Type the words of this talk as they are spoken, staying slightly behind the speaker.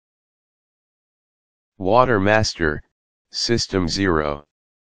WaterMaster, System 0.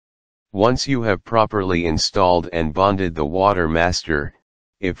 Once you have properly installed and bonded the WaterMaster,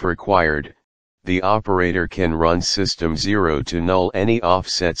 if required, the operator can run System 0 to null any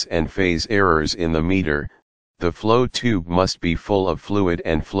offsets and phase errors in the meter. The flow tube must be full of fluid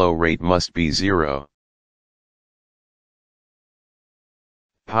and flow rate must be 0.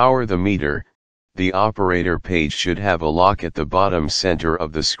 Power the meter. The operator page should have a lock at the bottom center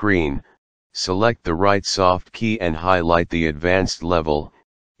of the screen. Select the right soft key and highlight the advanced level.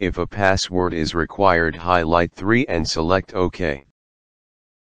 If a password is required, highlight 3 and select OK.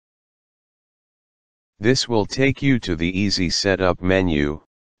 This will take you to the Easy Setup menu,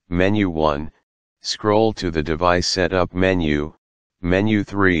 Menu 1, scroll to the Device Setup menu, Menu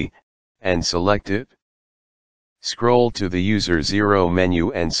 3, and select it. Scroll to the User 0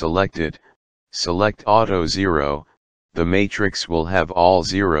 menu and select it. Select Auto 0, the matrix will have all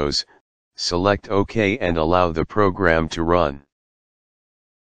zeros. Select OK and allow the program to run.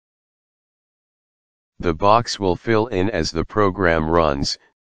 The box will fill in as the program runs.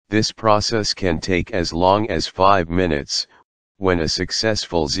 This process can take as long as 5 minutes. When a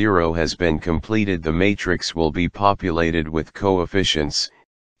successful zero has been completed, the matrix will be populated with coefficients.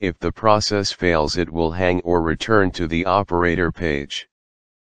 If the process fails, it will hang or return to the operator page.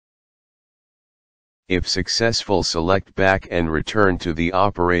 If successful, select back and return to the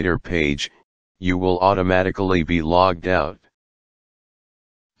operator page. You will automatically be logged out.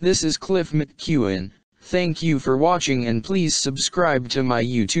 This is Cliff McEwen. Thank you for watching, and please subscribe to my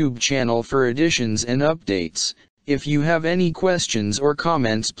YouTube channel for additions and updates. If you have any questions or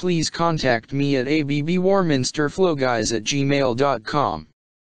comments, please contact me at abbwarminsterflowguys@gmail.com.